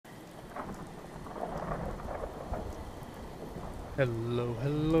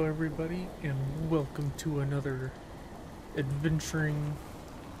Hello everybody, and welcome to another adventure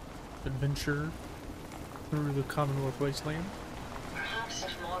through the Commonwealth Wasteland. Perhaps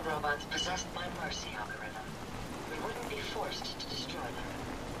if more robots possessed my mercy algorithm, we wouldn't be forced to destroy them.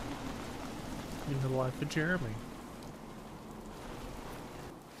 In the life of Jeremy.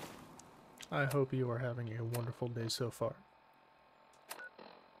 I hope you are having a wonderful day so far.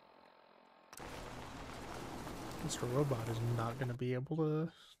 Mr. Robot is not going to be able to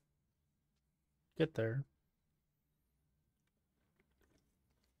get there.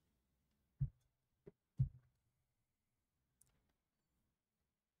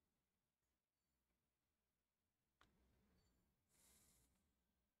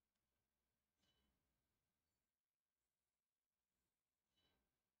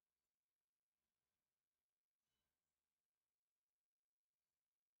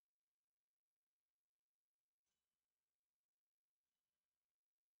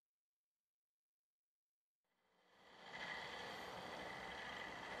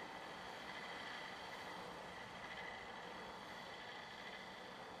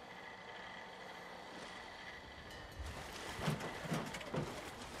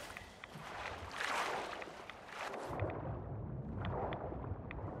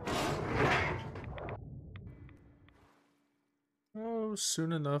 Oh,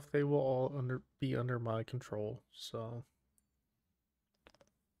 soon enough they will all be under my control, so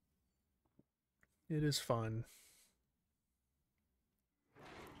it is fun.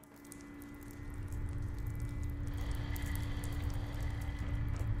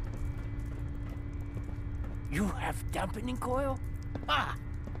 You have dampening coil? Ah!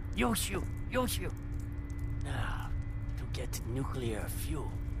 Yoshu! Now, to get nuclear fuel.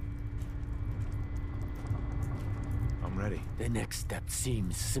 I'm ready. The next step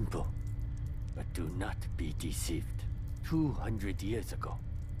seems simple, but do not be deceived. 200 years ago,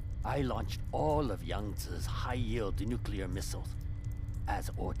 I launched all of Yangtze's high-yield nuclear missiles,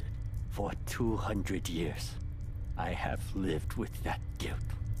 as ordered. For 200 years, I have lived with that guilt,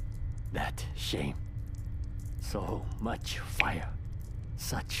 that shame. So much fire,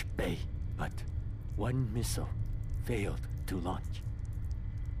 such bay, but one missile failed to launch.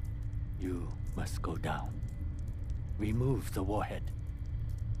 You must go down, remove the warhead,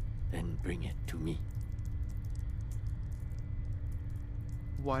 then bring it to me.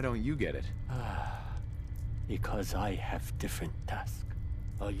 Why don't you get it? Because I have different tasks.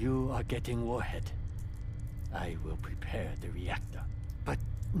 While you are getting warhead, I will prepare the reactor. But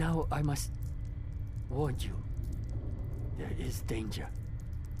now I must warn you. There is danger.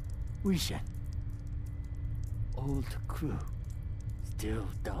 Wishen. Old crew. Still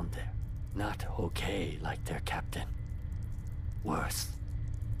down there. Not okay like their captain. Worse.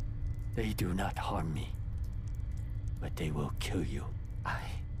 They do not harm me. But they will kill you.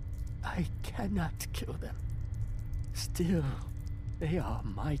 I cannot kill them. Still, they are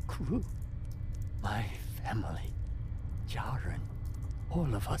my crew. My family. Jaren.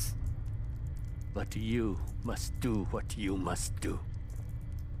 All of us. But you must do what you must do.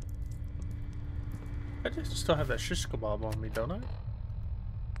 I just still have that shish kebab on me, don't I?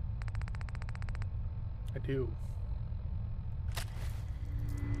 I do.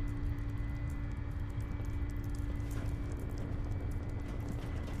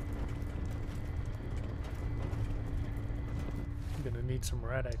 I'm gonna need some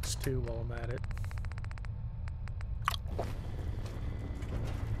Rad-X too while I'm at it.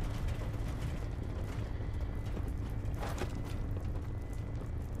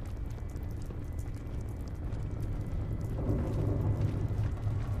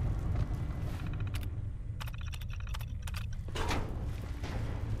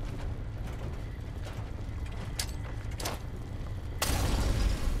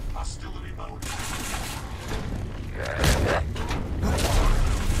 Hostility mode.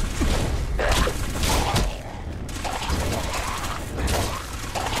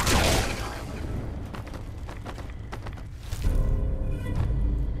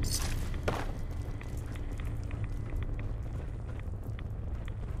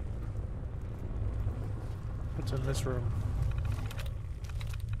 What's in this room?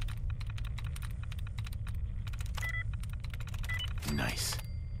 Nice.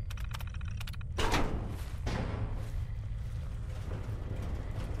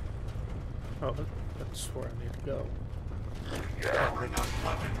 Oh, that's where I need to go. Powering up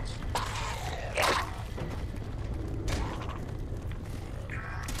weapons.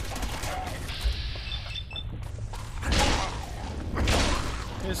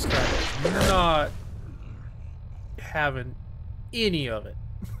 This guy is not having any of it.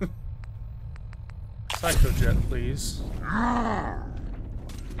 Psycho jet, please.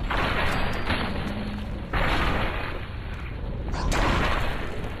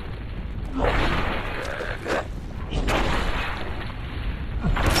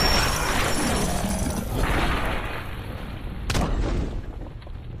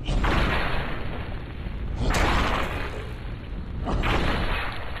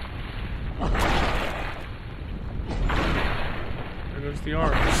 There goes the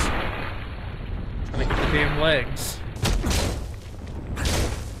arms. Trying to get the damn legs.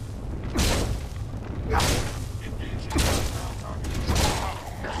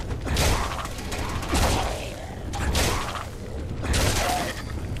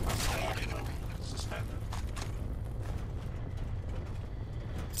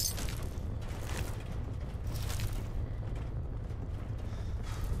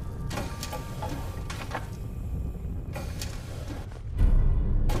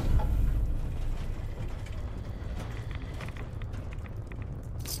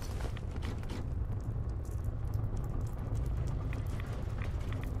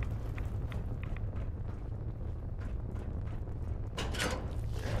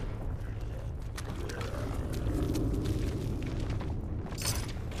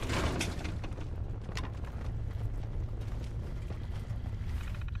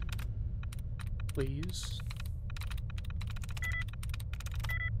 Please.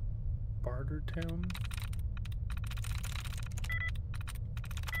 Bartertown?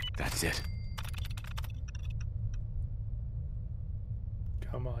 That's it.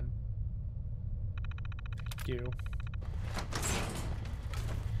 Come on. Thank you.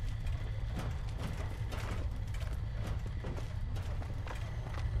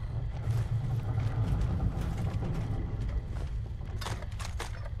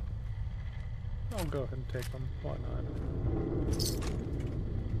 I'll go ahead and take them. Why not?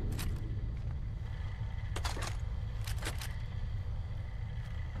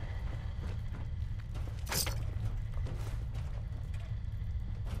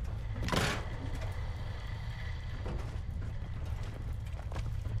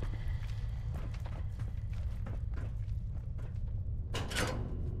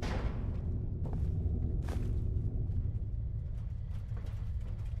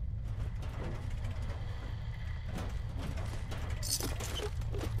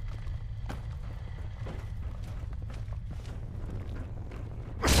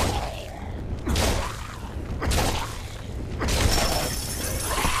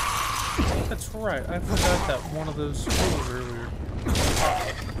 That's right, I forgot that one of those screws earlier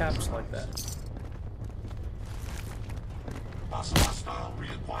caps like that. Hostile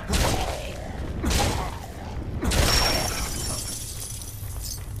reacquired.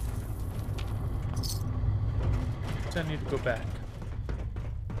 I need to go back.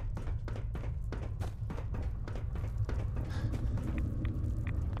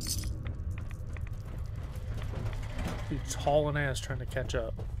 Dude's hauling ass trying to catch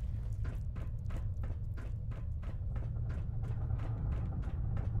up.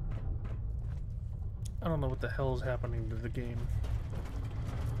 I don't know what the hell is happening to the game.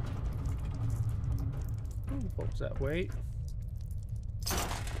 Ooh, what was that? Wait.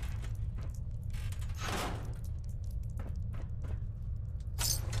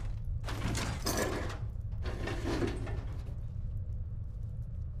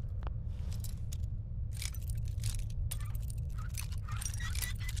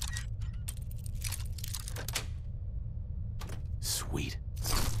 Sweet.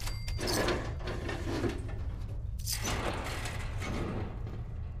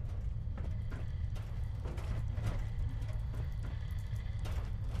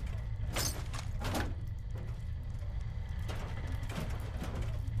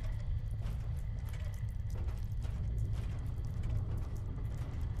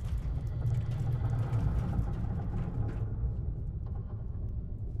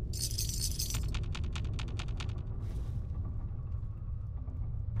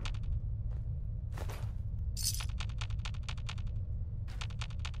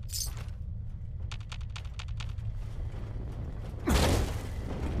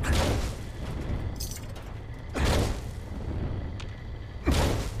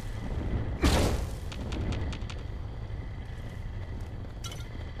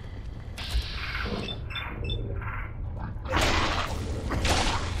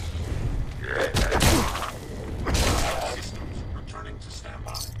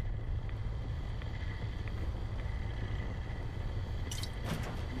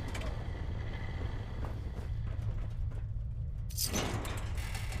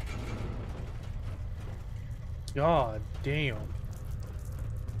 God damn.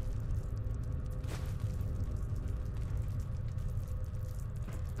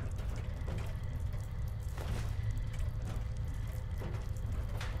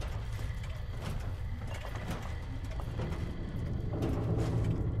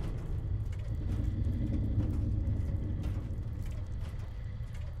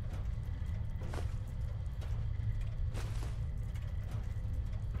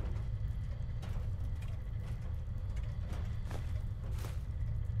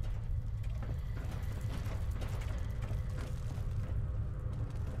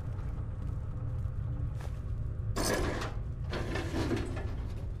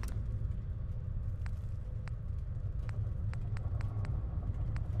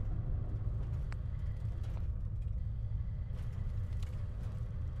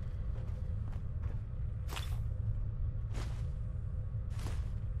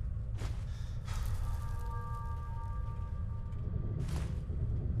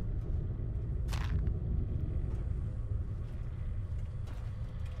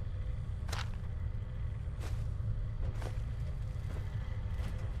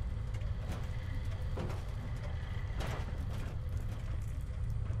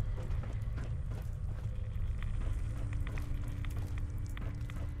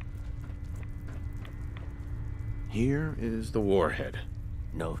 here is the warhead.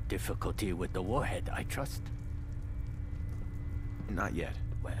 No difficulty with the warhead, I trust. Not yet.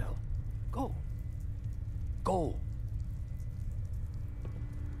 Well, go. Go.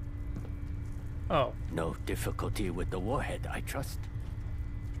 Oh. No difficulty with the warhead, I trust.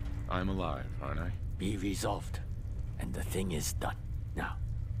 I'm alive, aren't I? Be resolved, and the thing is done. Now,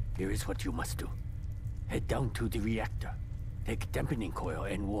 here is what you must do. Head down to the reactor. Take dampening coil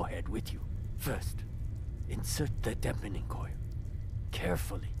and warhead with you. First, insert the dampening coil.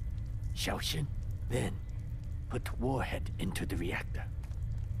 Carefully. Xiaoxin. Then, put warhead into the reactor.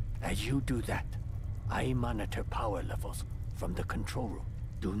 As you do that, I monitor power levels from the control room.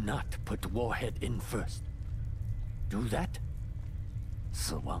 Do not put warhead in first. Do that?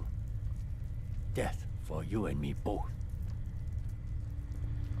 Siwang. Death for you and me both.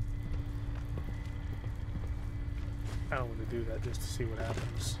 I don't want to do that just to see what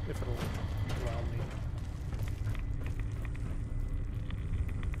happens, if it'll allow me.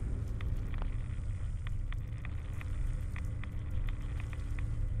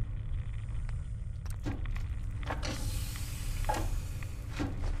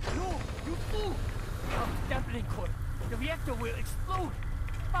 You fool! Out dampening coil. The reactor will explode.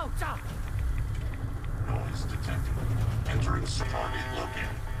 Bounce out. Noise detected. Entering target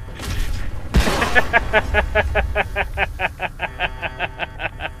located.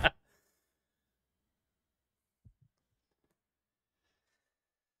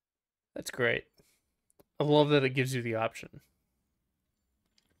 That's great. I love that it gives you the option.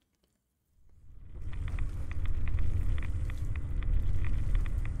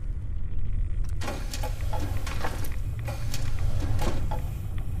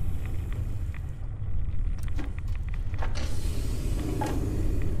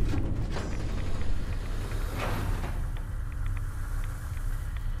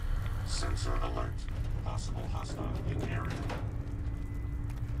 Sensor alert. Possible hostile in area.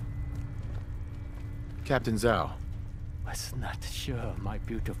 Captain Zhao. Was not sure my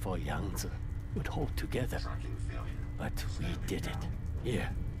beautiful Yangtze would hold together, Tracking failure. but we did it. Here,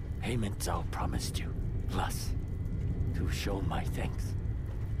 payment Zhao promised you. Plus, to show my thanks,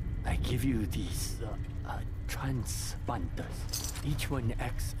 I give you these transponders. Each one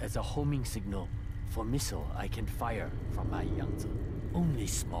acts as a homing signal for missile I can fire from my Yangtze. Only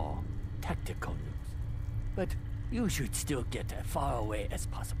small, tactical nukes. But you should still get as far away as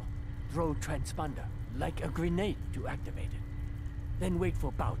possible. Throw transponder like a grenade to activate it. Then wait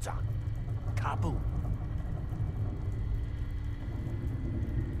for Baozang. Kaboom.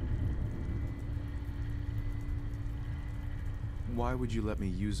 Why would you let me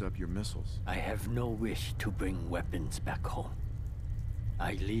use up your missiles? I have no wish to bring weapons back home.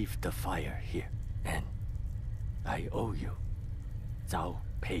 I leave the fire here, and I owe you. Zhao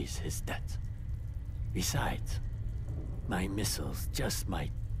pays his debts. Besides, my missiles just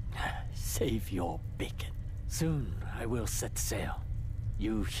might save your bacon. Soon I will set sail.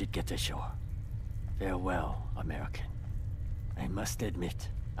 You should get ashore. Farewell, American. I must admit,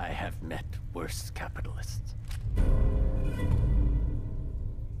 I have met worse capitalists.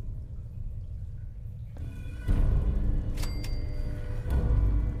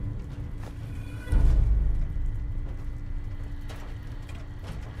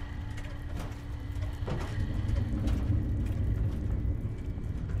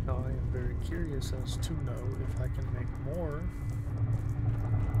 I am very curious as to know if I can make more,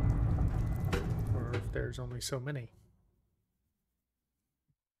 or if there's only so many.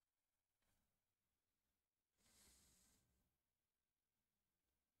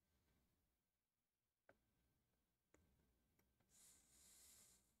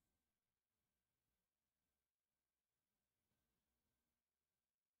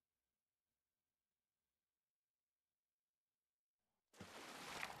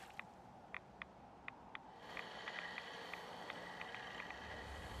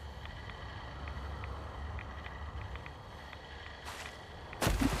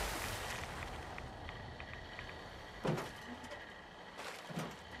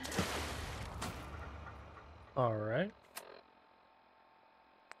 All right.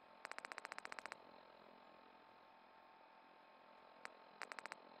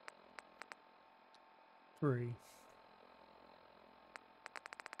 Three.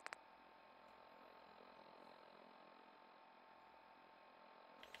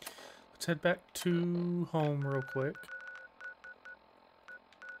 Let's head back to home real quick,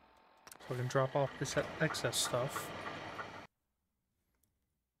 so I can drop off this excess stuff.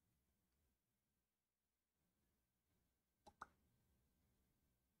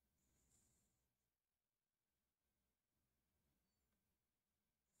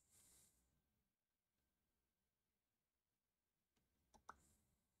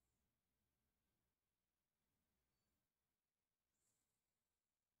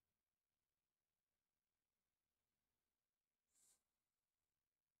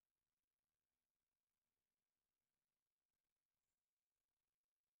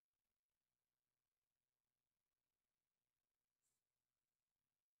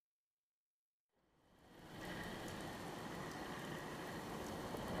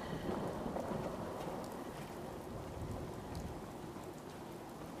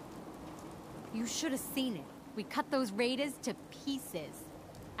 You should have seen it. We cut those raiders to pieces.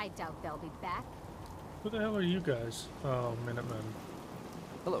 I doubt they'll be back. Who the hell are you guys? Oh, Minutemen.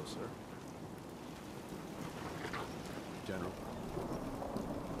 Hello, sir. General.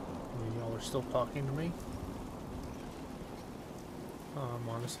 Y'all are still talking to me? I'm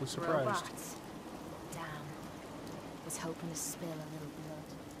honestly surprised. Robots. Damn. Was hoping to spill a little blood.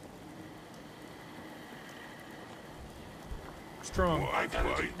 Strong.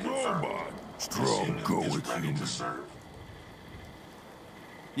 Wi-Fi robot. Strong, go with ready to serve.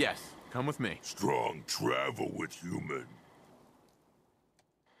 Yes, come with me. Strong, travel with human.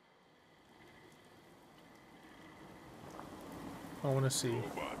 I want to see.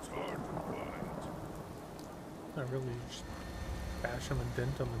 Robots hard to find. I really just bash them and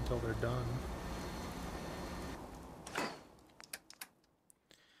dent them until they're done.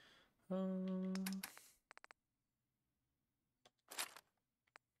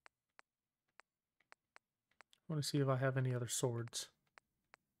 I want to see if I have any other swords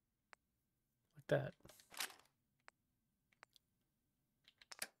like that.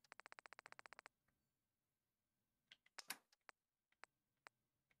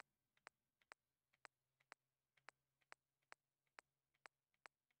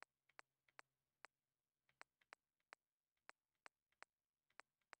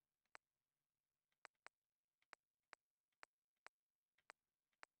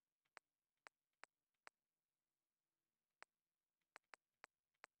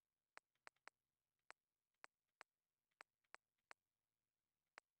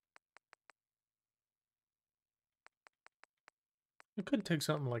 It could take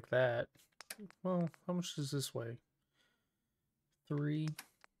something like that. Well, how much is this weigh? 3,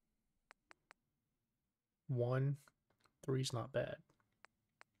 1, 3's not bad.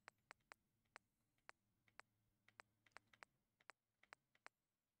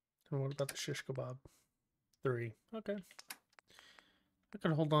 And what about the shish kebab? 3. Okay. I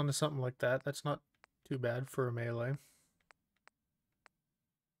could hold on to something like that. That's not too bad for a melee.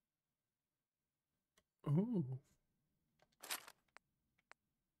 Ooh.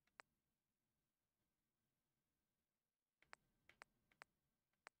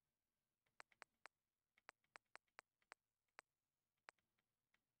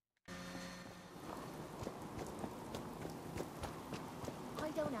 I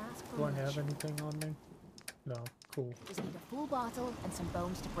don't ask for Do I much. have anything on me? No. Cool. Just need a full bottle and some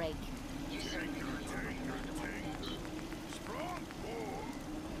bones to break. You certainly got some right on the workbench. Strong pull.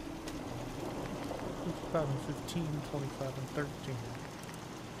 2015, 25, and 13.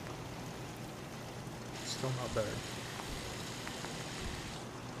 Still not better.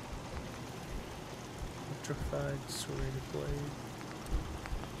 Electrified, serrated blade.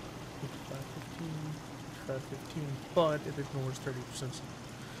 55, 15, 55, 15, but it ignores 30%.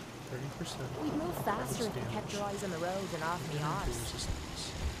 30%. We'd move faster if you damage. kept your eyes on the road and off the Energy arse.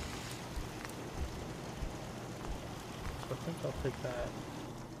 resistance. So I think I'll take that.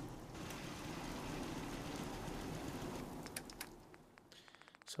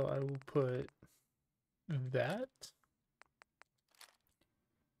 So I will put that.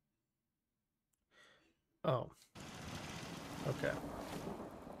 Oh. Okay.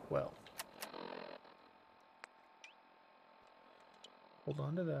 Well. Hold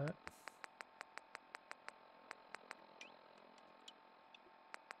on to that.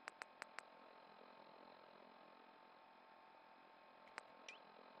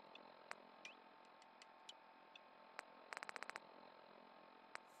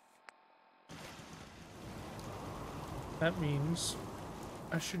 That means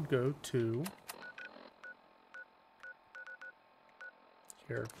I should go to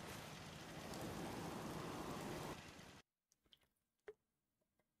here.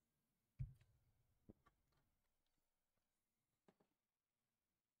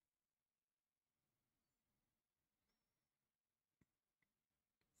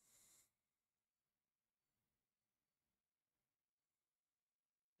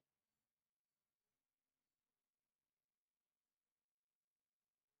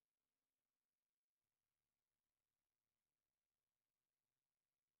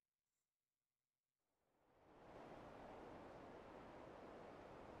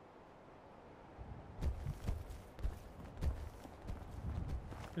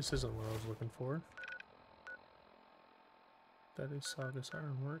 This isn't what I was looking for. That is Saga's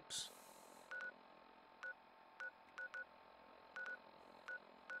Ironworks.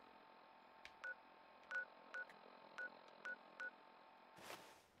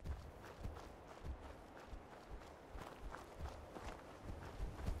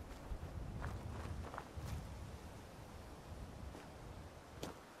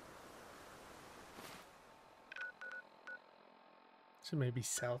 So maybe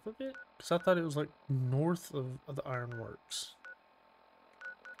south of it? Because I thought it was like north of the ironworks.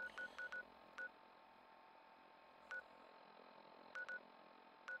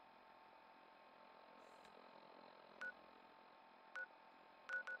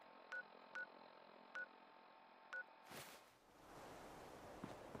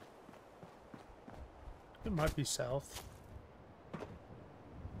 It might be south.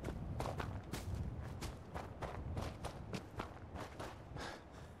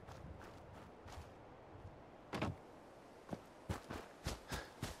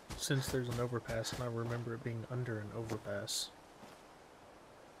 Since there's an overpass, and I remember it being under an overpass.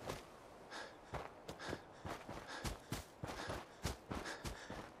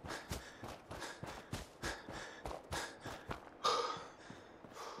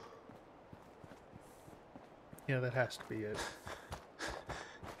 Yeah, that has to be it.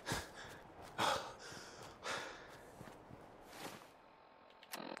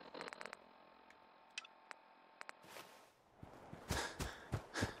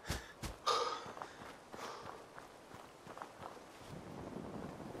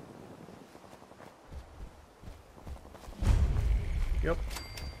 Yep.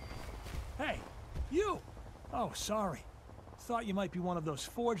 Hey, you! Oh, sorry. Thought you might be one of those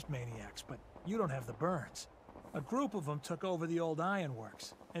forged maniacs, but you don't have the burns. A group of them took over the old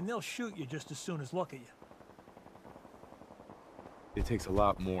ironworks, and they'll shoot you just as soon as look at you. It takes a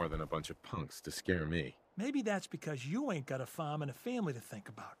lot more than a bunch of punks to scare me. Maybe that's because you ain't got a farm and a family to think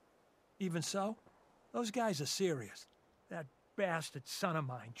about. Even so, those guys are serious. That bastard son of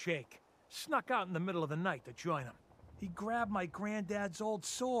mine, Jake, snuck out in the middle of the night to join them. He grabbed my granddad's old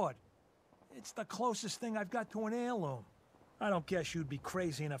sword. It's the closest thing I've got to an heirloom. I don't guess you'd be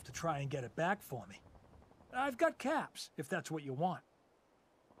crazy enough to try and get it back for me. I've got caps, if that's what you want.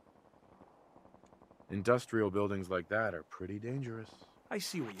 Industrial buildings like that are pretty dangerous. I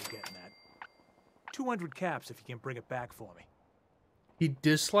see what you're getting at. 200 caps if you can bring it back for me. He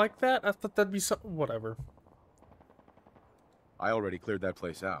disliked that? I thought that'd be something. Whatever. I already cleared that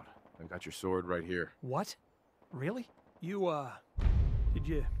place out. I've got your sword right here. What? Really? You, did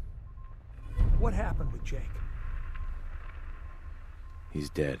you... What happened with Jake? He's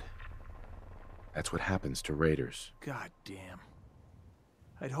dead. That's what happens to raiders. God damn.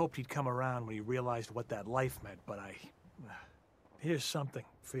 I'd hoped he'd come around when he realized what that life meant, but here's something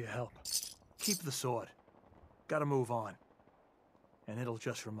for your help. Keep the sword. Gotta move on. And it'll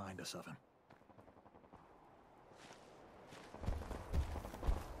just remind us of him.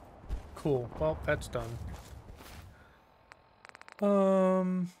 Cool. Well, that's done.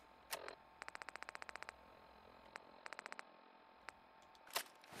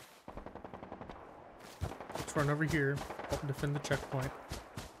 Let's run over here. Help defend the checkpoint.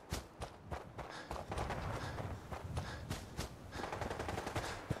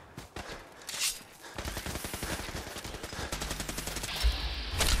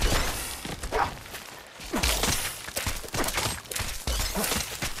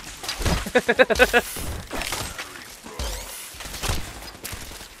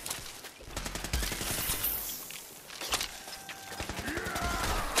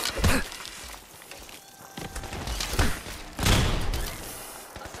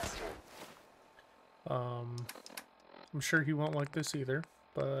 I'm sure he won't like this either,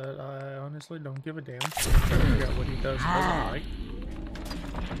 but I honestly don't give a damn. Trying to figure out what he does and doesn't like.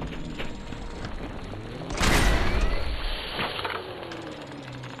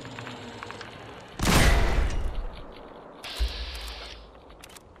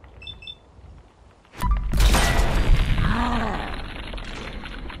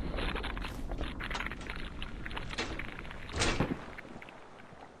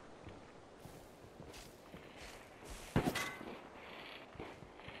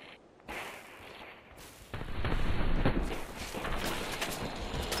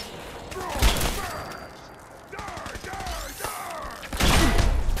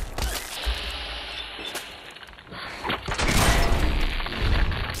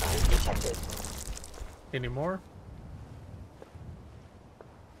 Any more?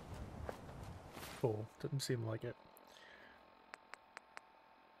 Cool. Doesn't seem like it.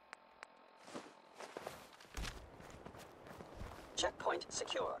 Checkpoint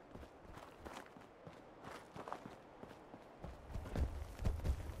secure.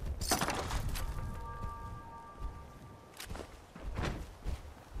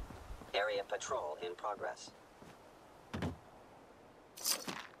 Area patrol in progress.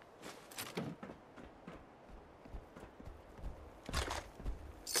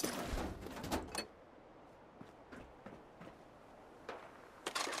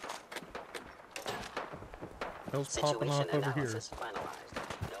 Hell's popping off over here. Finalized.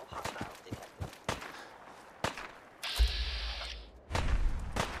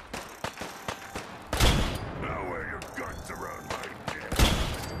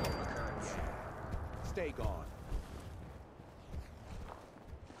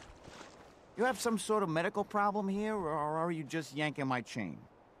 You have some sort of medical problem here, or are you just yanking my chain?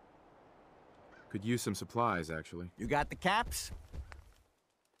 Could use some supplies, actually. You got the caps?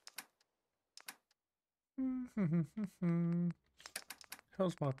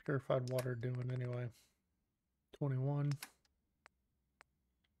 How's my purified water doing anyway? 21.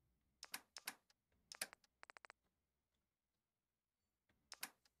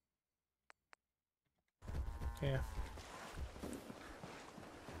 Yeah.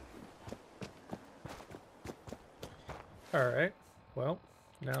 Alright. Well,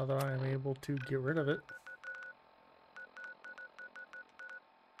 now that I am able to get rid of it.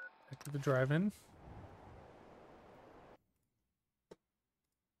 Back to the drive-in.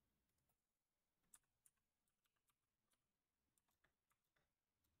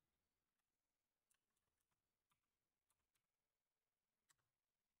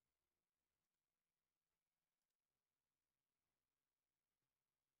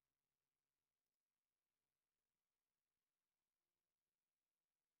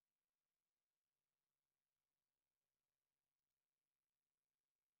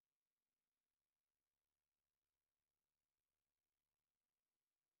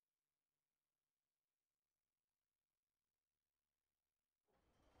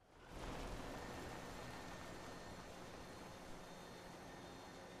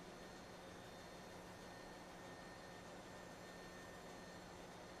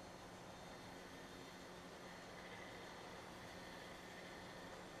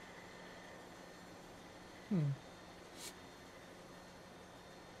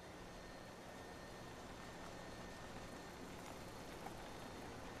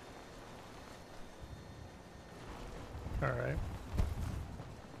 Alright.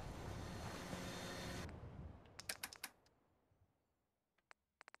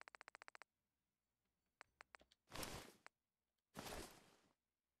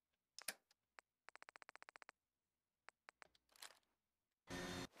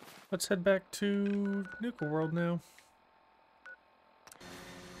 Let's head back to Nuka-World now.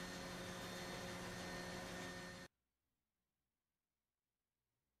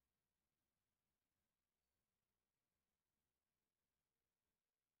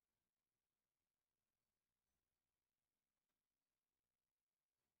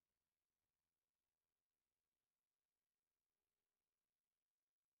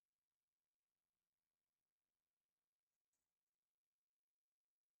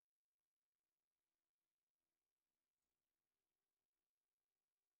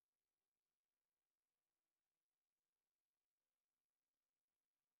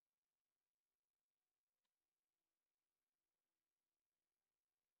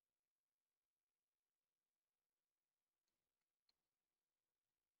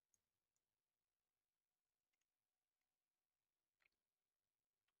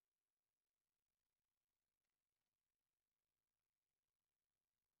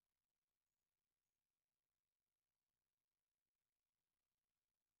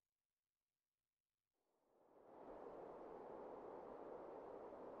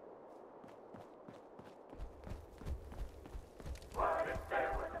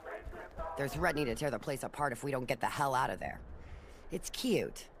 They're threatening to tear the place apart if we don't get the hell out of there. It's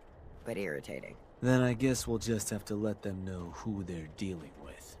cute, but irritating. Then I guess we'll just have to let them know who they're dealing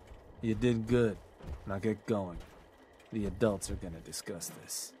with. You did good. Now get going. The adults are gonna discuss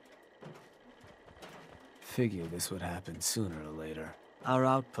this. Figure this would happen sooner or later. Our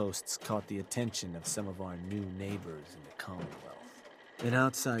outposts caught the attention of some of our new neighbors in the Commonwealth. An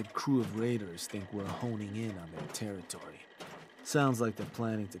outside crew of raiders think we're honing in on their territory. Sounds like they're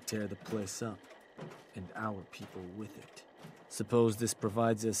planning to tear the place up, and our people with it. Suppose this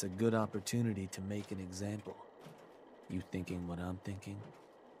provides us a good opportunity to make an example. You thinking what I'm thinking?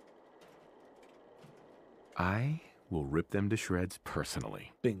 I will rip them to shreds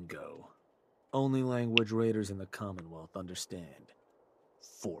personally. Bingo. Only language raiders in the Commonwealth understand.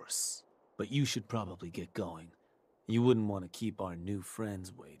 Force. But you should probably get going. You wouldn't want to keep our new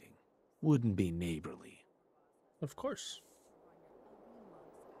friends waiting. Wouldn't be neighborly. Of course.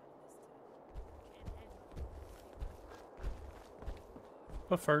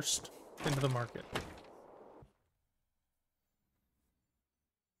 But first, into the market.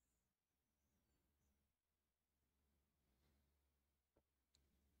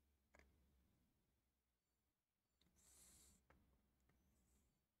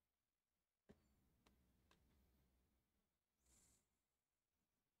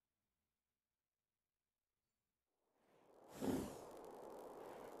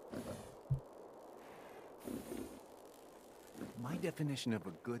 My definition of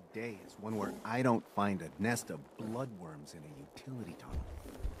a good day is one where I don't find a nest of bloodworms in a utility tunnel.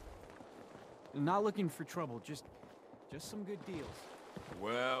 Not looking for trouble, just some good deals.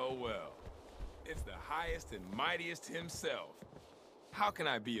 Well, well. It's the highest and mightiest himself. How can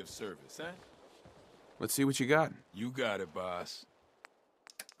I be of service, huh? Let's see what you got. You got it, boss.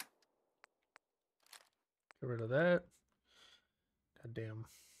 Get rid of that. God damn.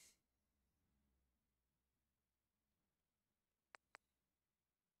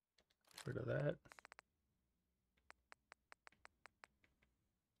 Get rid of that.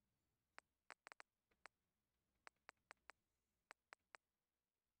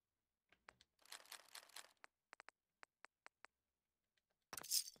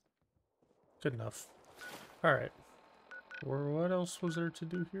 Good enough. Alright. What else was there to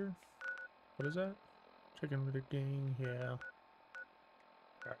do here? What is that? Chicken with a gang, yeah.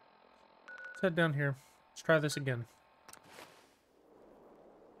 Alright. Let's head down here. Let's try this again.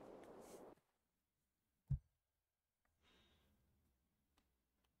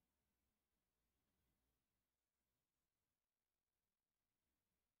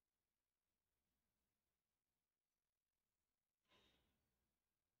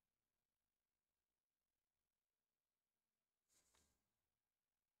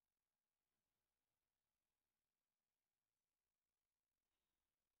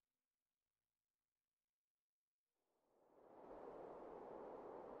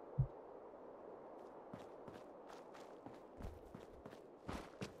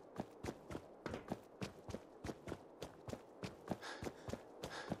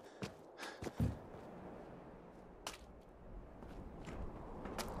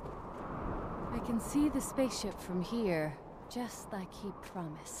 I can see the spaceship from here, just like he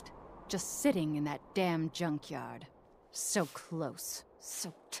promised. Just sitting in that damn junkyard. So close,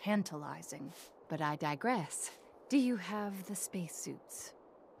 so tantalizing. But I digress. Do you have the spacesuits?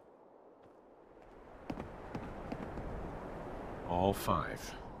 All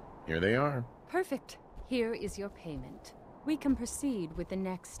 5. Here they are. Perfect. Here is your payment. We can proceed with the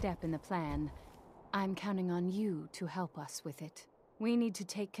next step in the plan. I'm counting on you to help us with it. We need to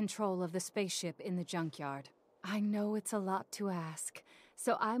take control of the spaceship in the junkyard. I know it's a lot to ask,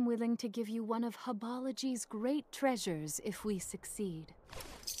 so I'm willing to give you one of Hubology's great treasures if we succeed.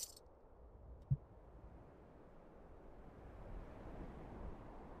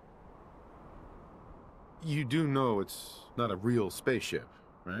 You do know it's not a real spaceship,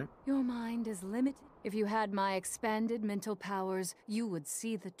 right? Your mind is limited. If you had my expanded mental powers, you would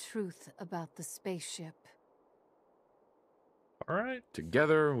see the truth about the spaceship. All right.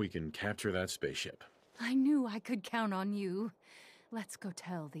 Together, we can capture that spaceship. I knew I could count on you. Let's go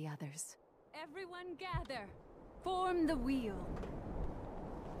tell the others. Everyone gather. Form the wheel.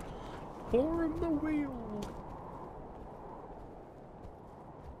 Form the wheel.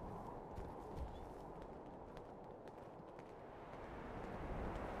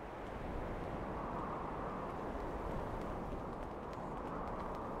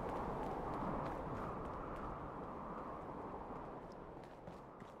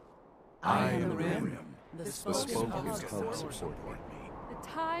 I am the Rim. The spoken hub support me. The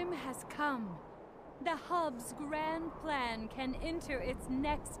time has come. The Hub's grand plan can enter its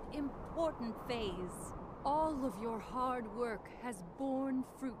next important phase. All of your hard work has borne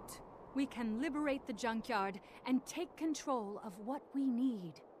fruit. We can liberate the junkyard and take control of what we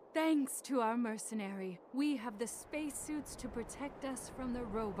need. Thanks to our mercenary, we have the spacesuits to protect us from the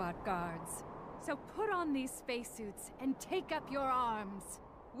robot guards. So put on these spacesuits and take up your arms.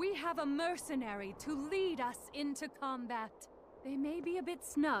 We have a mercenary to lead us into combat. They may be a bit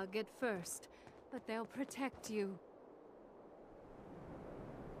snug at first, but they'll protect you.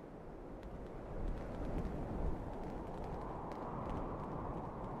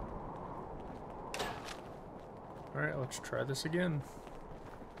 All right, let's try this again.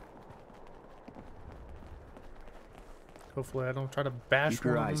 Hopefully I don't try to bash Keep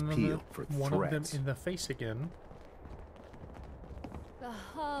your eyes one peeled for of them threats. in the face again. The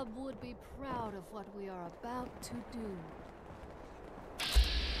Hub would be proud of what we are about to do.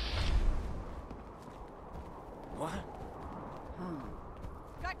 What?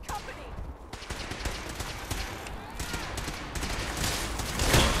 Got company!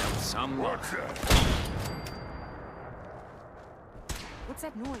 Someone. What's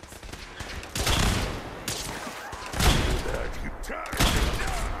that noise?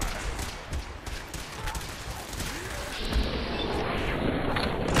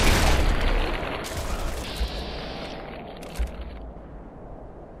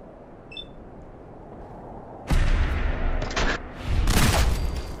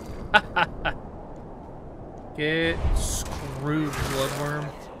 Get screwed, bloodworm.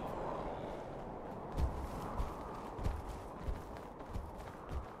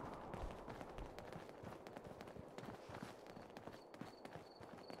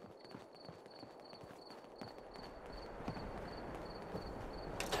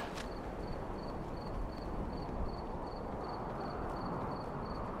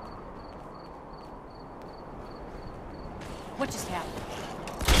 What just happened?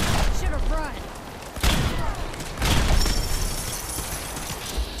 Should have run.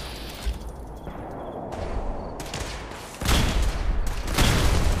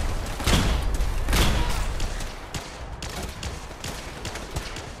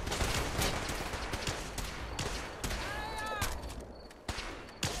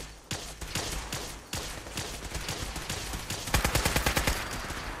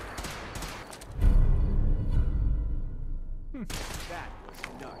 That was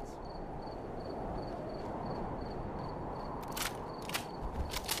nuts.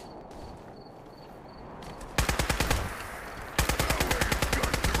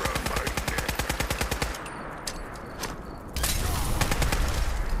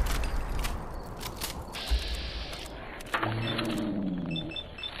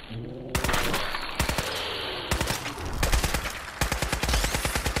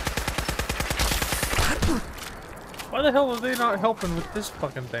 Why the hell are they not helping with this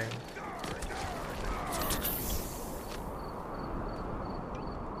fucking thing?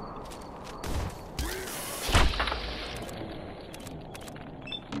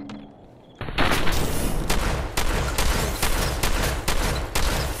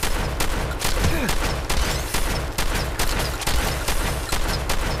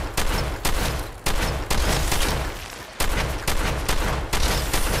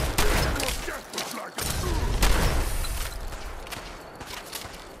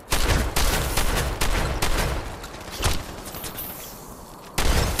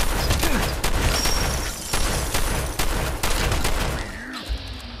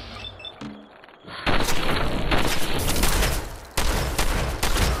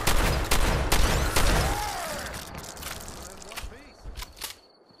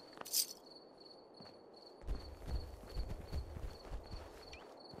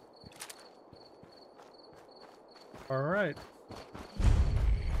 All right.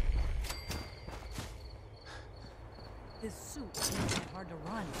 His suit makes it hard to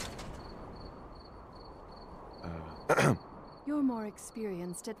run. You're more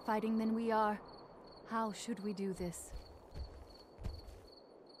experienced at fighting than we are. How should we do this?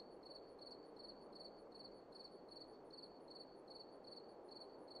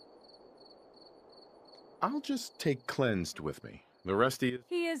 I'll just take Cleansed with me. The rest is...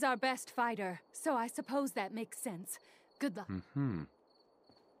 He is our best fighter, so I suppose that makes sense. Good luck. Mm-hmm.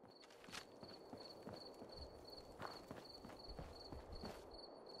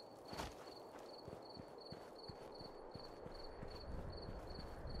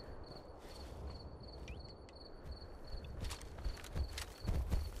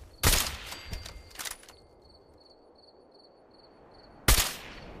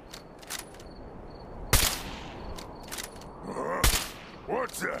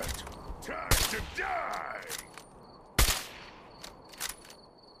 What's that? Time to die!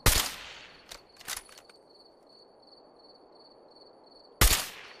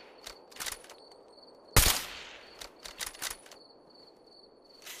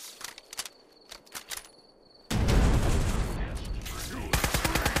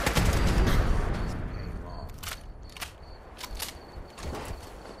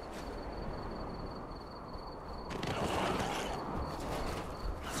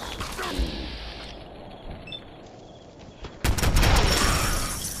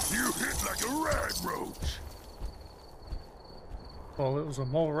 Well, it was a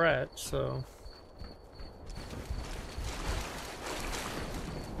mole rat, so...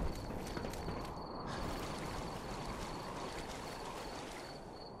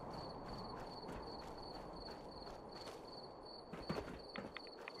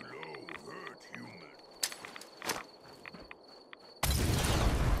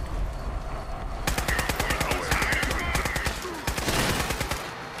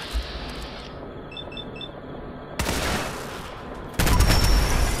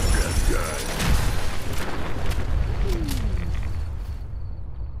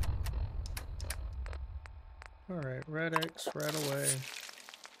 Alright, red X, right away.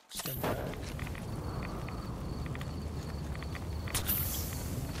 Stand back.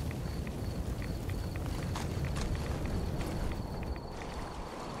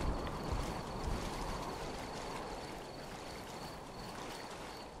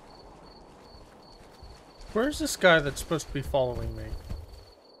 Where's this guy that's supposed to be following me?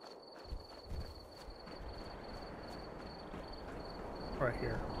 Right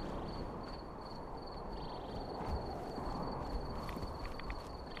here.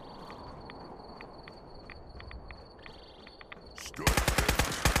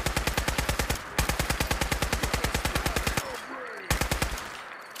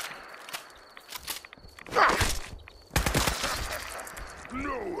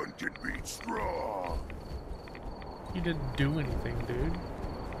 No one can beat strong. You didn't do anything, dude.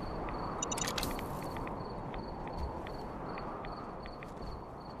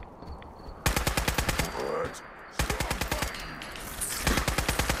 What?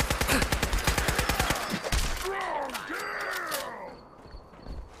 Strong kill!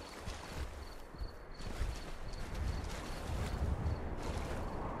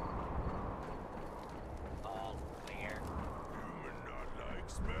 All clear. Human not like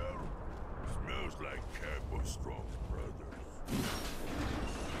smell? Smells like Strong's brothers.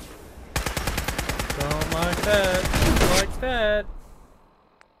 Don't like that. Don't like that.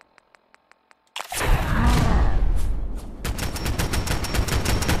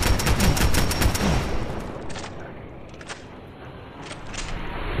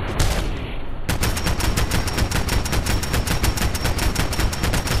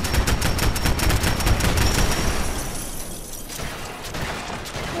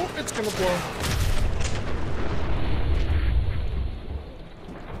 Oh, it's gonna blow.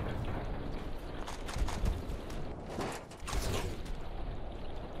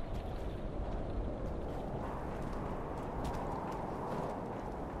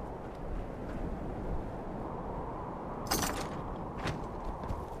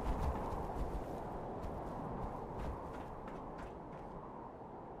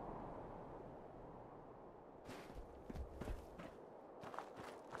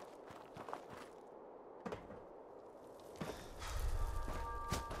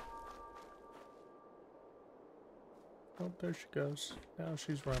 Oh, there she goes. Now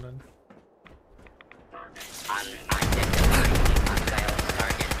she's running. Unidentified hostile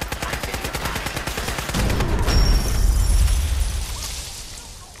target identified.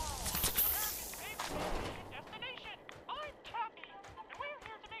 Destination! I'm Cappy, and we're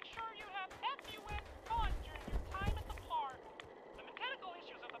here to make sure you have FUN fun during your time at the park. The mechanical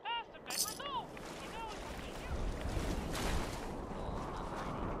issues of the past have been resolved. You know it's up to you.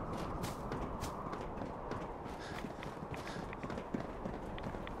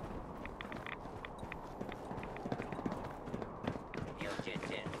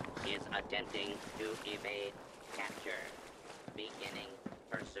 Fugitive is attempting to evade capture. Beginning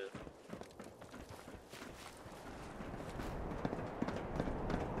pursuit.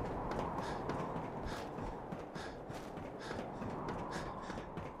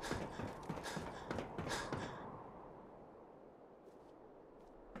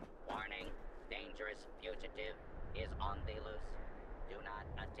 Warning, dangerous fugitive is on the loose. Do not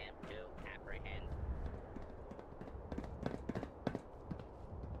attempt to apprehend.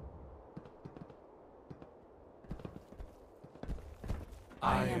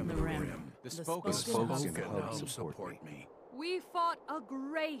 I am the Rim. The spoken hub support me. We fought a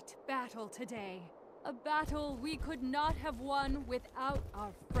great battle today. A battle we could not have won without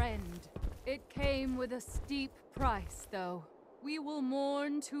our friend. It came with a steep price, though. We will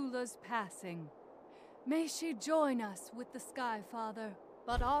mourn Tula's passing. May she join us with the Sky Father.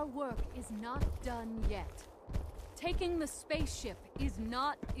 But our work is not done yet. Taking the spaceship is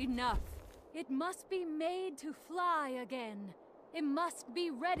not enough. It must be made to fly again. It must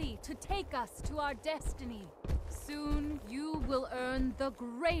be ready to take us to our destiny. Soon, you will earn the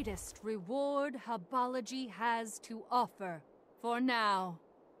greatest reward Hubology has to offer. For now,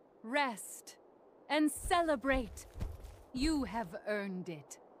 rest and celebrate. You have earned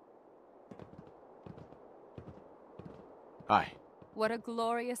it. Hi. What a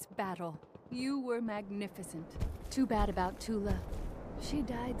glorious battle. You were magnificent. Too bad about Tula. She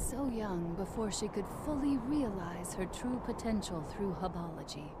died so young before she could fully realize her true potential through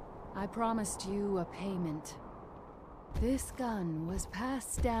Hubology. I promised you a payment. This gun was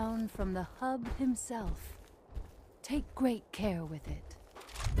passed down from the Hub himself. Take great care with it.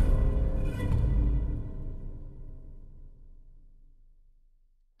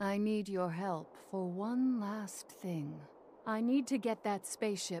 I need your help for one last thing. I need to get that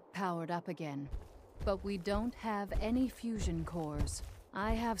spaceship powered up again. But we don't have any fusion cores.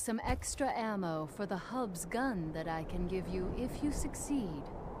 I have some extra ammo for the Hub's gun that I can give you if you succeed.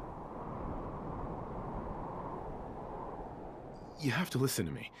 You have to listen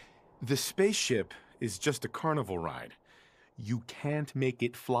to me. The spaceship is just a carnival ride. You can't make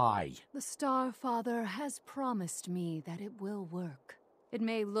it fly. The Starfather has promised me that it will work. It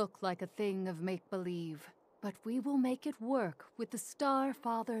may look like a thing of make-believe, but we will make it work with the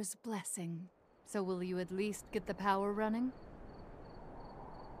Starfather's blessing. So will you at least get the power running?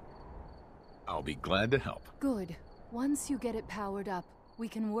 I'll be glad to help. Good. Once you get it powered up, we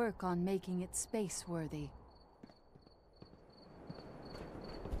can work on making it space-worthy.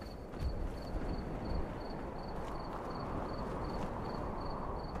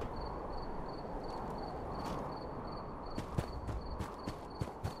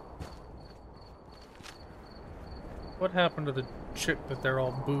 What happened to the chick that they're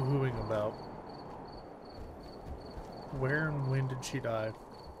all boo-hooing about? Where and when did she die?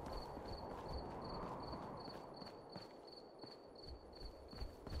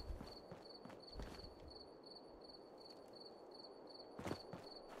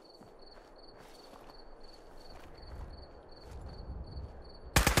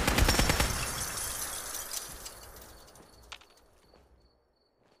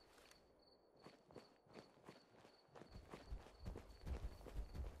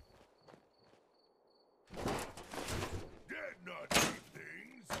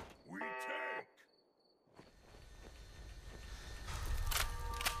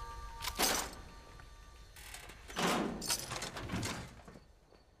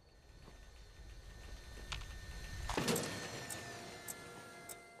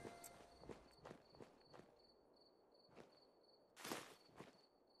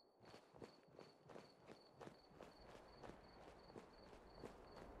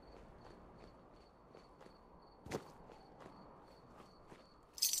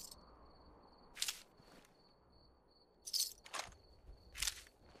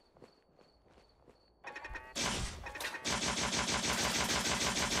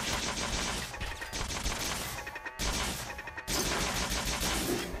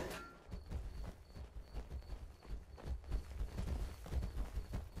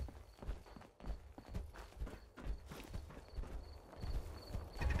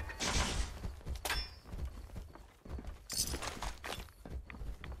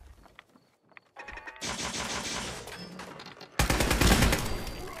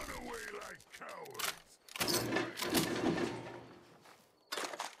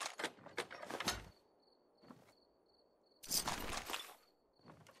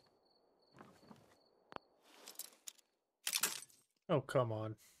 Oh, come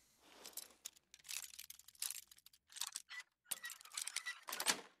on.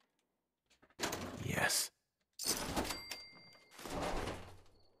 Yes.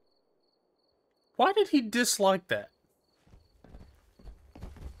 Why did he dislike that?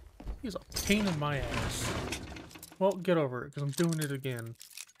 He's a pain in my ass. Well, get over it, because I'm doing it again.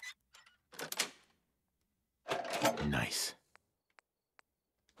 Nice.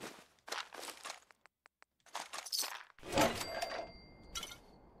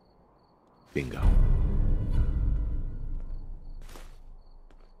 Bingo.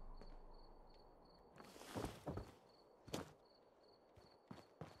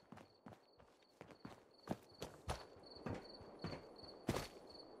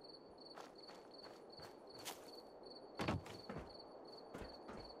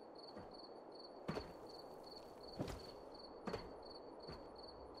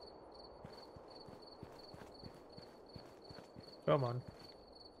 Come on.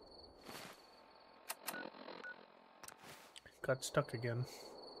 Got stuck again.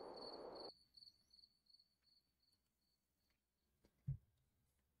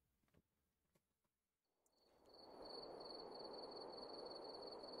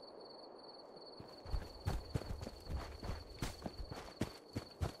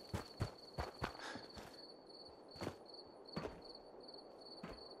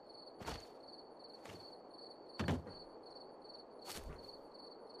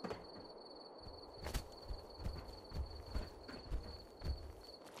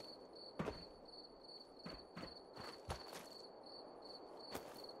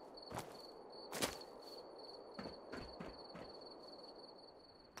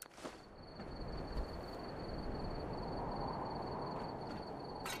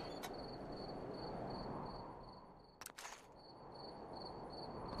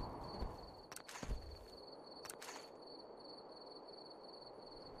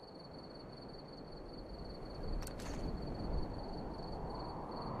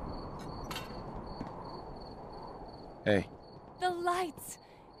 Hey. The lights!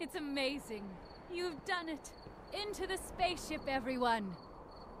 It's amazing. You've done it. Into the spaceship, everyone.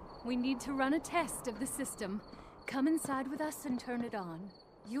 We need to run a test of the system. Come inside with us and turn it on.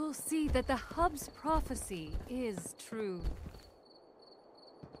 You'll see that the hub's prophecy is true.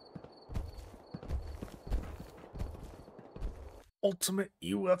 Ultimate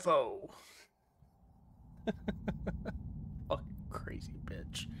UFO. Fucking crazy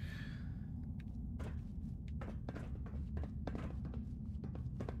bitch.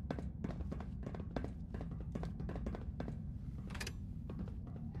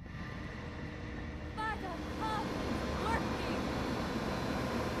 By the hub working!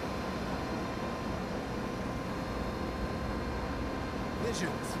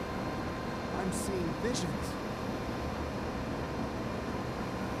 Visions. I'm seeing visions.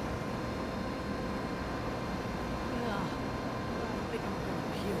 Ugh.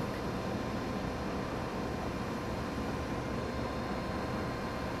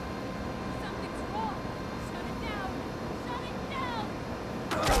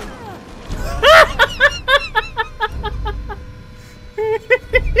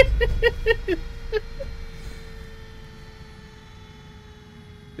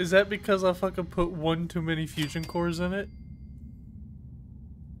 Is that because I fucking put one too many fusion cores in it?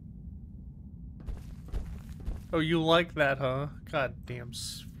 Oh, you like that, huh? God damn.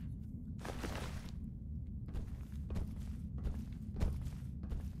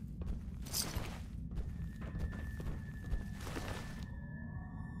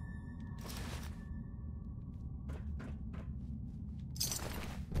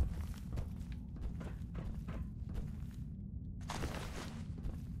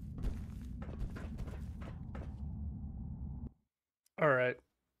 Alright.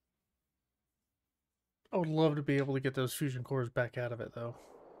 I would love to be able to get those fusion cores back out of it, though.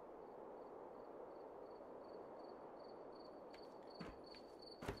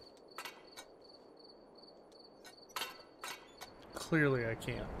 Clearly I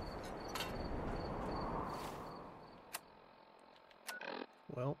can't.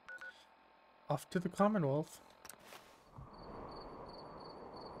 Well, off to the Commonwealth.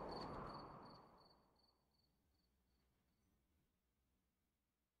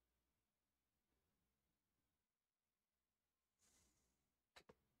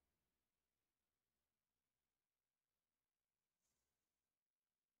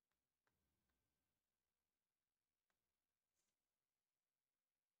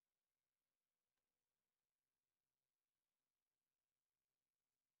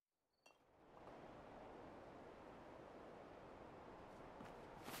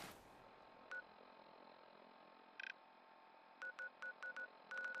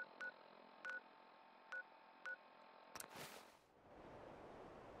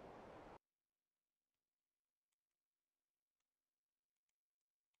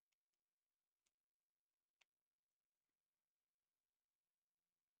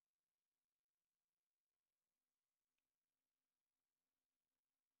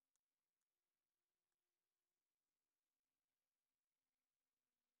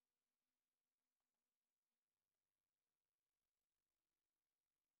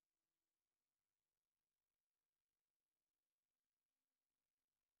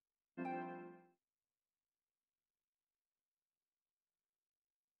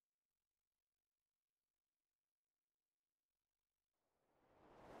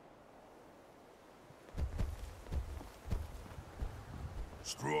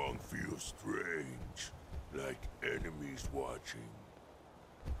 Strong feels strange, like enemies watching.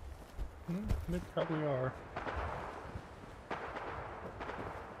 They probably are.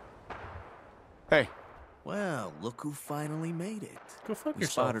 Hey. Well, look who finally made it. Go fuck We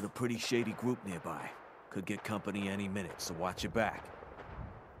yourself. spotted a pretty shady group nearby. Could get company any minute, so watch your back.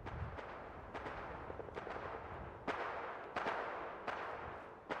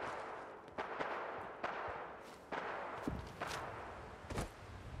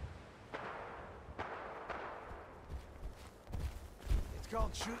 It's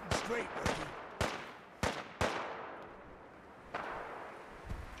called shooting straight, Ricky.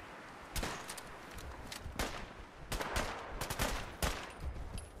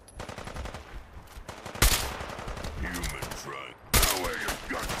 Human truck. Now wear your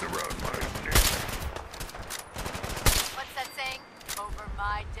guts around my neck. What's that saying? Over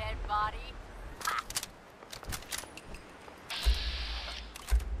my dead body? Ha!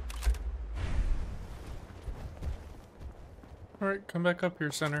 Alright, come back up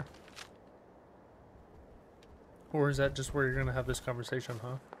here, Center. Or is that just where you're gonna have this conversation,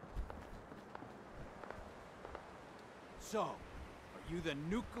 huh? So, are you the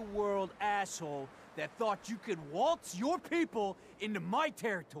Nuka-World asshole that thought you could waltz your people into my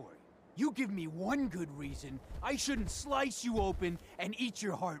territory? You give me one good reason I shouldn't slice you open and eat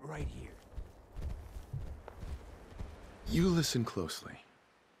your heart right here. You listen closely.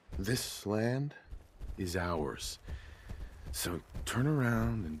 This land is ours. So turn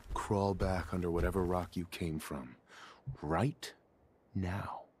around and crawl back under whatever rock you came from. Right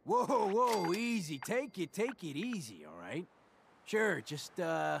now. Whoa, whoa, easy. Take it easy, all right? Sure, just,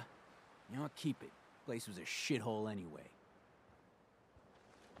 keep it. Place was a shithole anyway.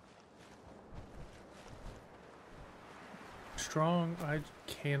 Strong, I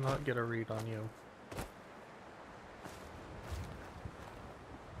cannot get a read on you.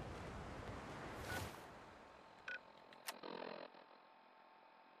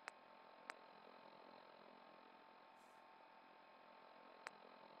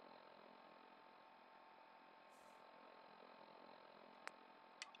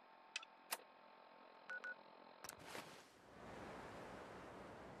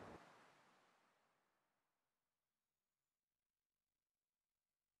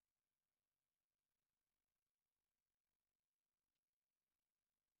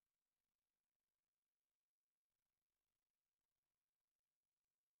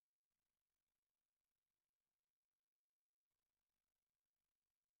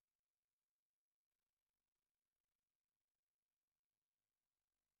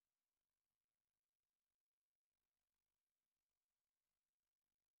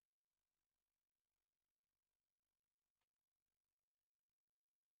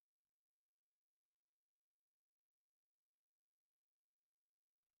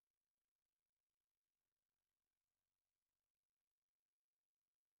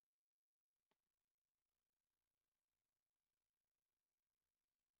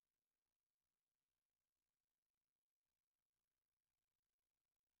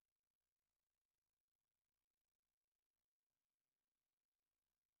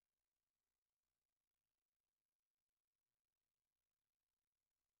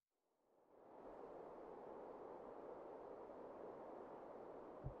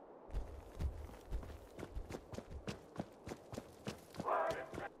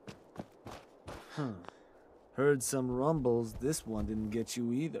 Heard some rumbles, this one didn't get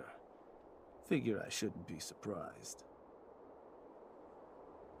you either. Figure I shouldn't be surprised.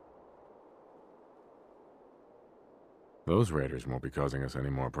 Those raiders won't be causing us any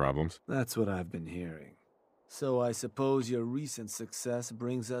more problems. That's what I've been hearing. So I suppose your recent success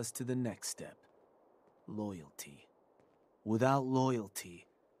brings us to the next step. Loyalty. Without loyalty,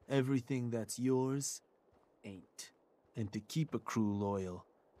 everything that's yours ain't. And to keep a crew loyal,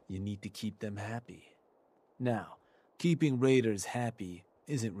 you need to keep them happy. Now, keeping raiders happy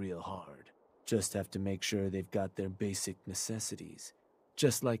isn't real hard. Just have to make sure they've got their basic necessities,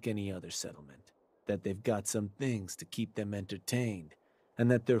 just like any other settlement. That they've got some things to keep them entertained, and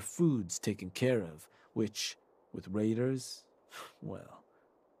that their food's taken care of, which, with raiders, well,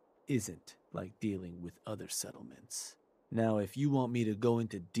 isn't like dealing with other settlements. Now, if you want me to go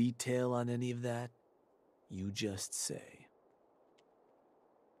into detail on any of that, you just say.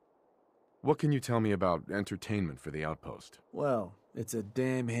 What can you tell me about entertainment for the outpost? Well, it's a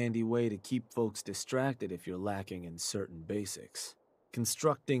damn handy way to keep folks distracted if you're lacking in certain basics.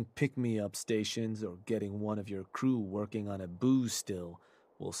 Constructing pick-me-up stations or getting one of your crew working on a booze still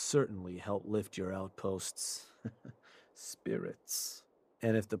will certainly help lift your outpost's spirits.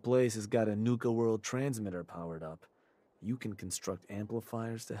 And if the place has got a Nuka-World transmitter powered up, you can construct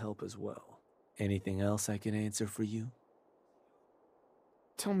amplifiers to help as well. Anything else I can answer for you?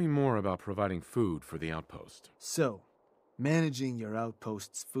 Tell me more about providing food for the outpost. So, managing your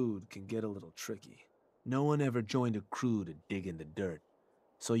outpost's food can get a little tricky. No one ever joined a crew to dig in the dirt,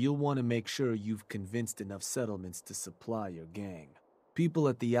 so you'll want to make sure you've convinced enough settlements to supply your gang. People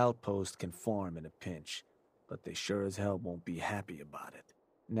at the outpost can farm in a pinch, but they sure as hell won't be happy about it.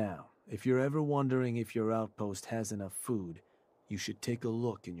 Now, if you're ever wondering if your outpost has enough food, you should take a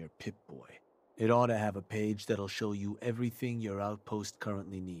look in your Pip-Boy. It ought to have a page that'll show you everything your outpost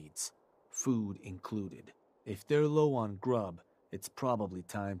currently needs, food included. If they're low on grub, it's probably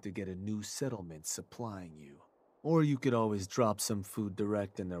time to get a new settlement supplying you. Or you could always drop some food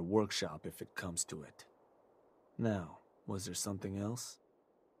direct in their workshop if it comes to it. Now, was there something else?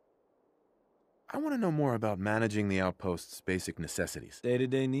 I want to know more about managing the outpost's basic necessities.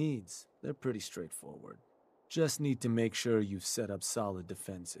 Day-to-day needs. They're pretty straightforward. Just need to make sure you've set up solid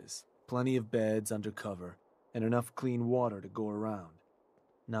defenses. Plenty of beds under cover, and enough clean water to go around.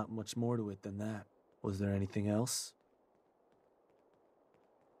 Not much more to it than that. Was there anything else?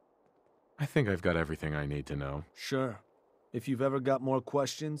 I think I've got everything I need to know. Sure. If you've ever got more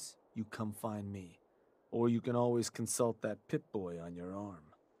questions, you come find me. Or you can always consult that Pip-Boy on your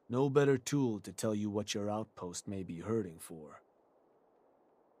arm. No better tool to tell you what your outpost may be hurting for.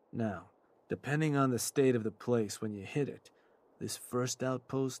 Now, depending on the state of the place when you hit it, this first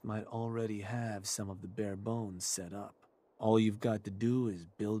outpost might already have some of the bare bones set up. All you've got to do is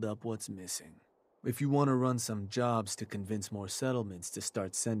build up what's missing. If you want to run some jobs to convince more settlements to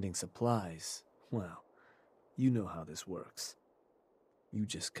start sending supplies, well, you know how this works. You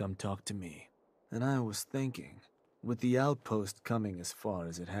just come talk to me. And I was thinking, with the outpost coming as far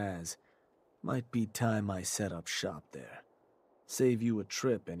as it has, might be time I set up shop there. Save you a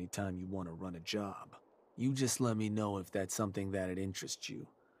trip anytime you want to run a job. You just let me know if that's something that'd interest you.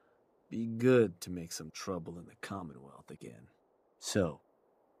 Be good to make some trouble in the Commonwealth again. So,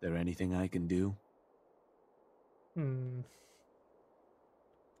 there anything I can do?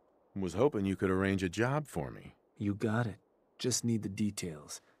 Was hoping you could arrange a job for me. You got it. Just need the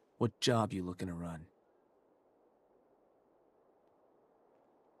details. What job you looking to run?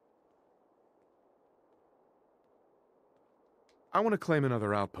 I want to claim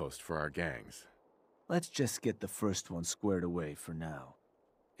another outpost for our gangs. Let's just get the first one squared away for now.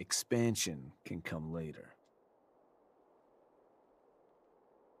 Expansion can come later.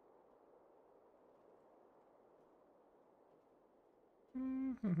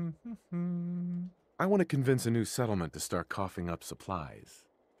 I want to convince a new settlement to start coughing up supplies.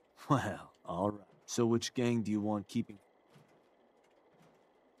 Well, all right. So which gang do you want keeping?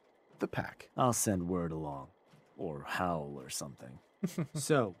 The pack. I'll send word along. Or howl or something.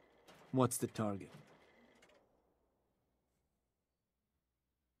 So, what's the target?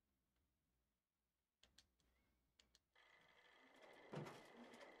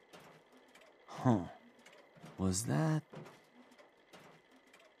 Huh. Was that...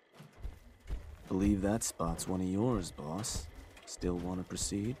 Believe that spot's one of yours, boss. Still want to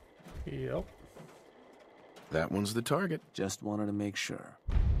proceed? Yep. That one's the target. Just wanted to make sure.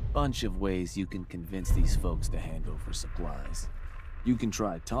 Bunch of ways you can convince these folks to hand over supplies. You can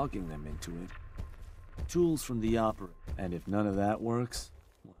try talking them into it. Tools from the operator. And if none of that works,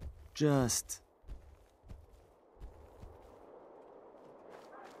 just...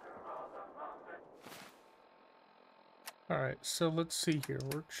 Alright, so let's see here.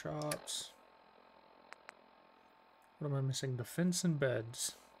 Workshops. What am I missing? Defense and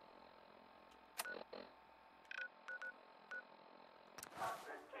beds.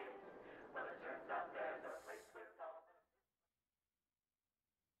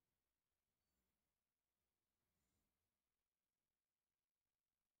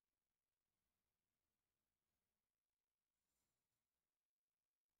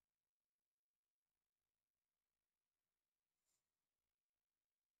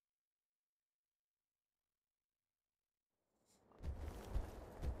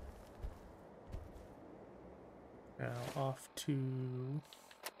 Now off to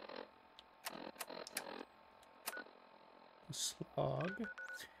the slog.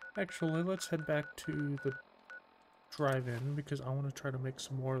 Actually, let's head back to the drive-in because I want to try to make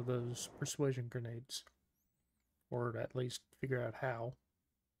some more of those persuasion grenades. Or at least figure out how.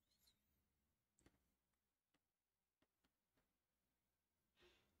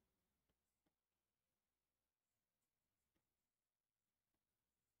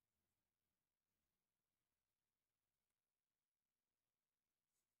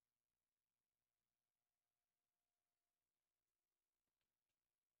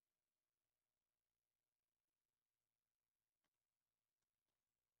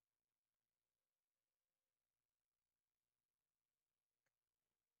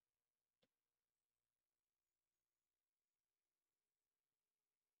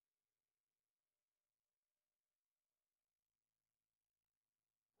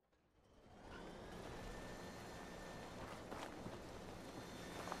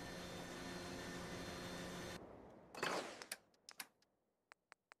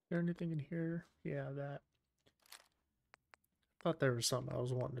 Is there anything in here? Yeah, that. Thought there was something I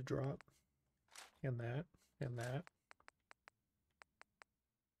was wanting to drop. And that. And that.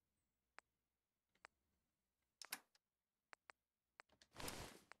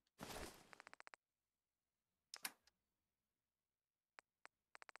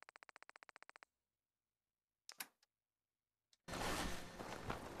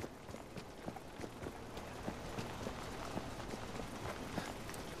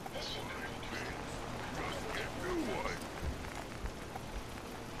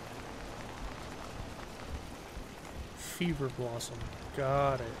 Fever Blossom.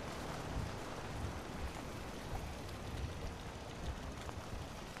 Got it.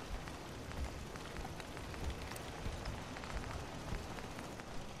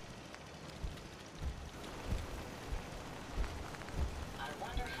 I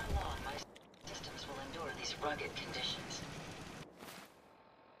wonder how long my systems will endure these rugged conditions.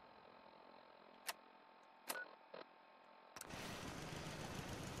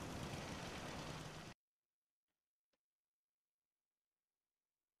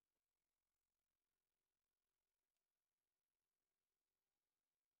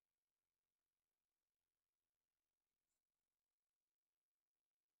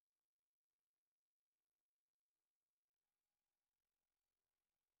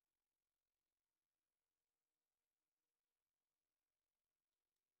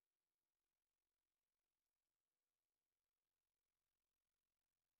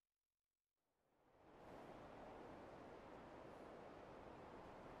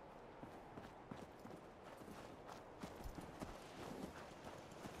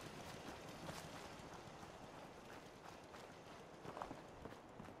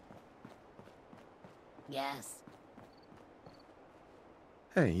 Yes.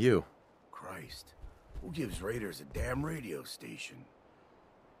 Hey, you. Christ. Who gives raiders a damn radio station?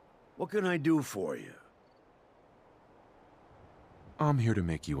 What can I do for you? I'm here to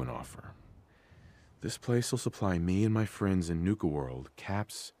make you an offer. This place will supply me and my friends in Nuka-World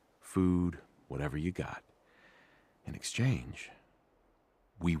caps, food, whatever you got. In exchange,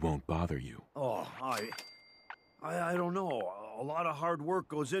 we won't bother you. Oh, I don't know. A lot of hard work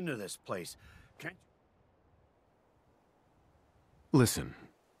goes into this place. Can't... Listen,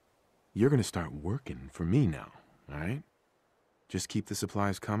 you're gonna start working for me now, all right? Just keep the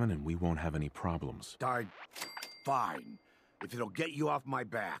supplies coming and we won't have any problems. Fine, if it'll get you off my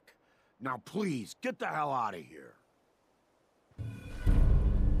back. Now please, get the hell out of here.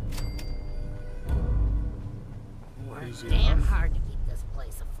 Worked damn hard to keep this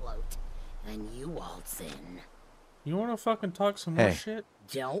place afloat. And you waltz in. You wanna fucking talk some more shit?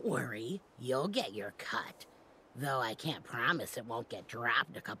 Don't worry, you'll get your cut. Though I can't promise it won't get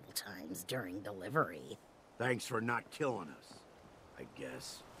dropped a couple times during delivery. Thanks for not killing us, I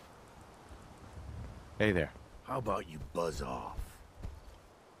guess. Hey there. How about you buzz off?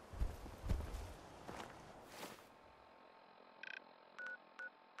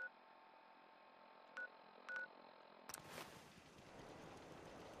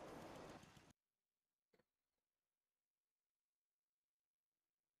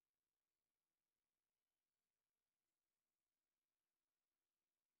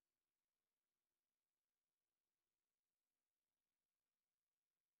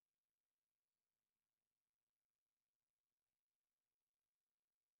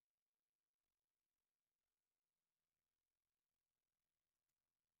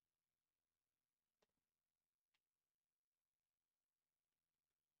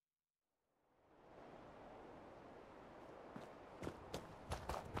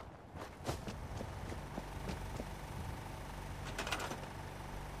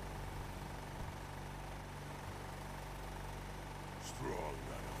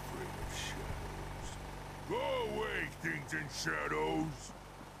 paintings and shadows.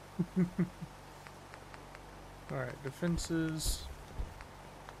 Alright, defenses.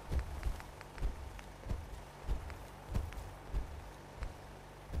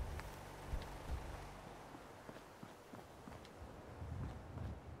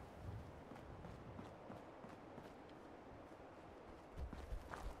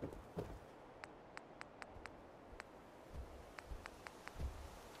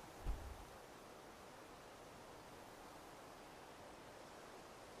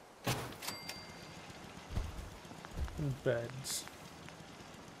 And beds.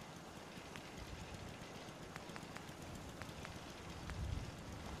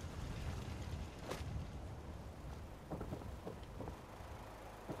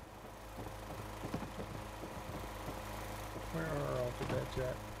 Where are all the beds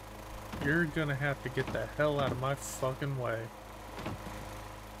at? You're gonna have to get the hell out of my fucking way.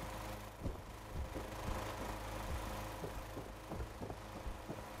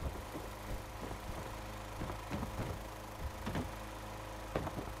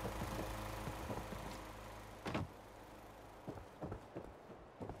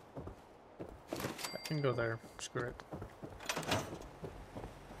 I can go there. Screw it.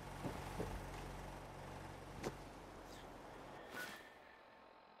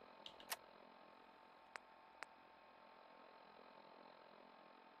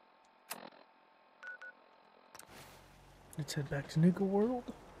 Let's head back to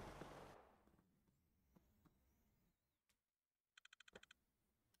Nuka-World.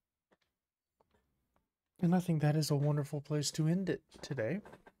 And I think that is a wonderful place to end it today.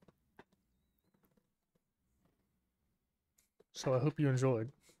 So I hope you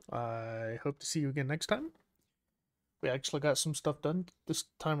enjoyed. I hope to see you again next time. We actually got some stuff done this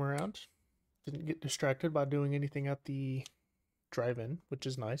time around. Didn't get distracted by doing anything at the drive-in, which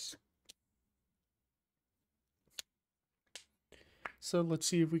is nice. So let's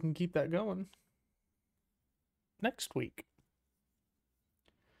see if we can keep that going next week.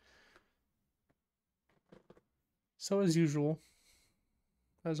 So as usual,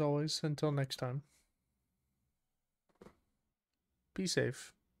 as always, until next time, be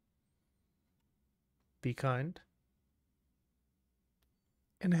safe, be kind,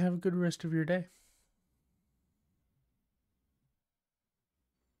 and have a good rest of your day.